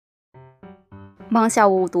莽小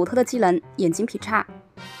五独特的技能，眼睛劈叉，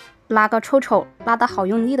拉个臭臭拉得好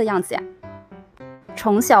用力的样子呀！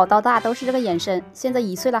从小到大都是这个眼神，现在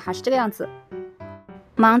1岁了还是这个样子。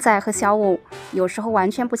莽仔和小五有时候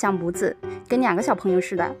完全不像母子，跟2个小朋友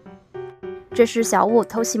似的。这是小五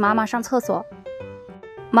偷袭妈妈上厕所，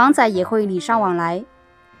莽仔也会礼尚往来，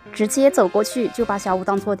直接走过去就把小五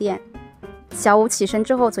当坐垫。小五起身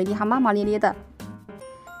之后嘴里还骂骂咧咧的。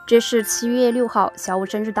这是7月6号小五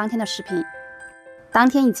生日当天的视频。当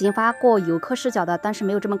天已经发过游客视角的，但是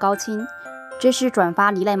没有这么高清。这是转发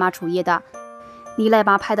李奶妈主页的，李奶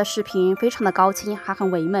妈拍的视频非常的高清，还很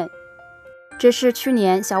唯美。这是去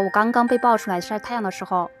年小五刚刚被爆出来晒太阳的时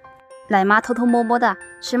候，奶妈偷偷摸摸的，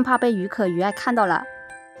生怕被于可于爱看到了。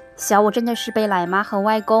小五真的是被奶妈和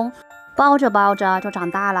外公抱着抱着就长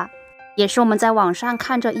大了，也是我们在网上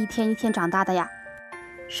看着一天一天长大的呀。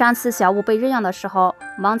上次小五被认养的时候，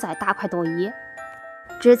莽仔大快朵颐。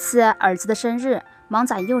这次儿子的生日，莽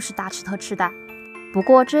仔又是大吃特吃的，不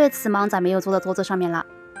过这次莽仔没有坐在桌子上面了，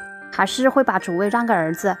还是会把主位让给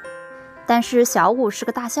儿子。但是小五是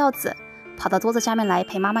个大孝子，跑到桌子下面来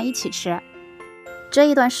陪妈妈一起吃。这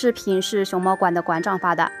一段视频是熊猫馆的馆长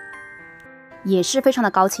发的，也是非常的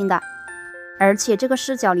高清的，而且这个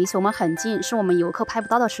视角离熊猫很近，是我们游客拍不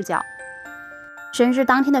到的视角。生日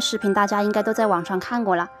当天的视频大家应该都在网上看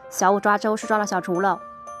过了，小五抓周是抓了小竹篓，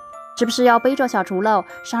是不是要背着小竹篓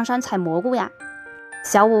上山采蘑菇呀？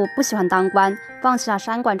小五不喜欢当官，放弃了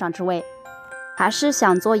山馆长之位，还是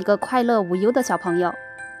想做一个快乐无忧的小朋友。